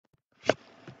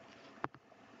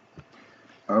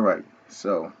Alright,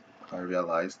 so I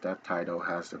realized that Tidal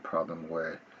has the problem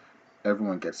where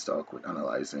everyone gets stuck with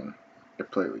analyzing a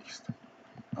playlist.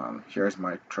 Here's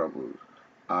my trouble.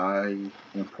 I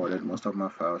imported most of my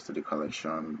files to the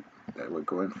collection that were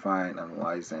going fine,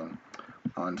 analyzing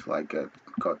until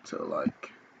got to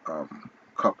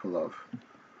couple of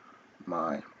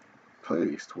my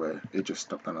playlist where it just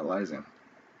stopped analyzing.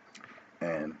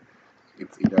 And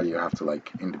it's either you have to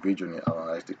individually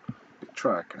analyze the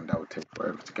track, and that would take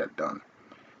forever to get done.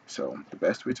 So the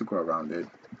best way to go around it,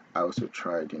 I also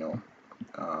tried,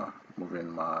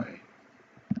 moving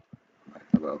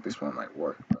well, this one might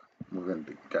work, but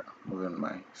moving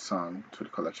my song to the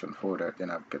collection folder, then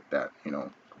I've got that,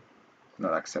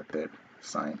 not accepted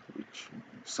sign, which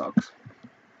sucks.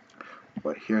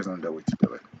 But here's another way to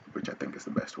do it, which I think is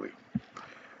the best way.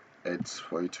 It's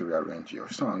for you to rearrange your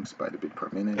songs by the beat per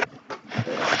minute,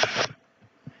 then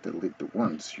delete the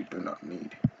ones you do not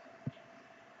need.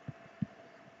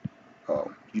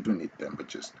 Oh, you do need them, but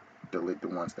just delete the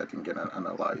ones that didn't get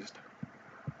analyzed.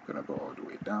 I'm gonna go all the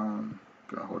way down,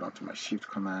 gonna hold on to my shift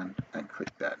command and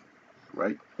click that,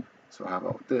 right? So how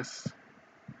about this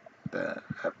that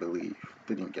I believe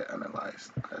didn't get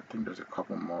analyzed? I think there's a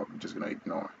couple more. I'm just gonna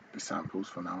ignore the samples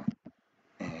for now,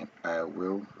 and I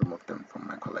will remove them from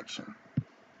my collection.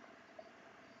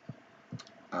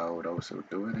 I would also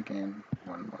do it again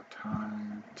one more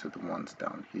time to the ones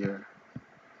down here.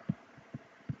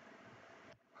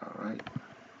 Alright,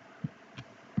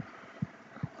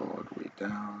 go all the way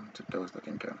down to those that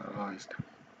didn't get analyzed.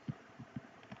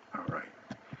 Alright,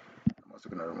 I'm also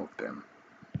gonna remove them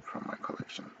from my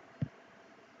collection.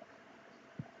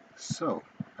 So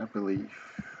I believe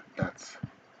that's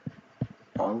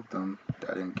all of them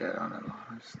that didn't get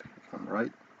analyzed. If I'm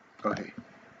right, okay,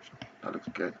 that looks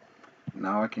good.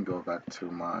 Now I can go back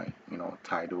to my,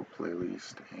 Tidal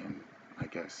playlist, and I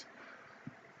guess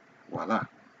voila,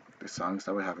 the songs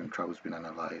that were having troubles being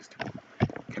analyzed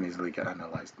can easily get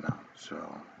analyzed now. So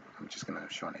I'm just gonna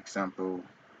show an example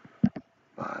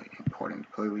by importing the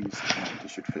playlist, and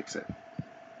this should fix it.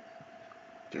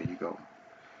 There you go.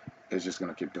 It's just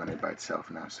gonna keep doing it by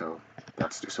itself now. So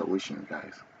that's the solution,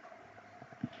 guys.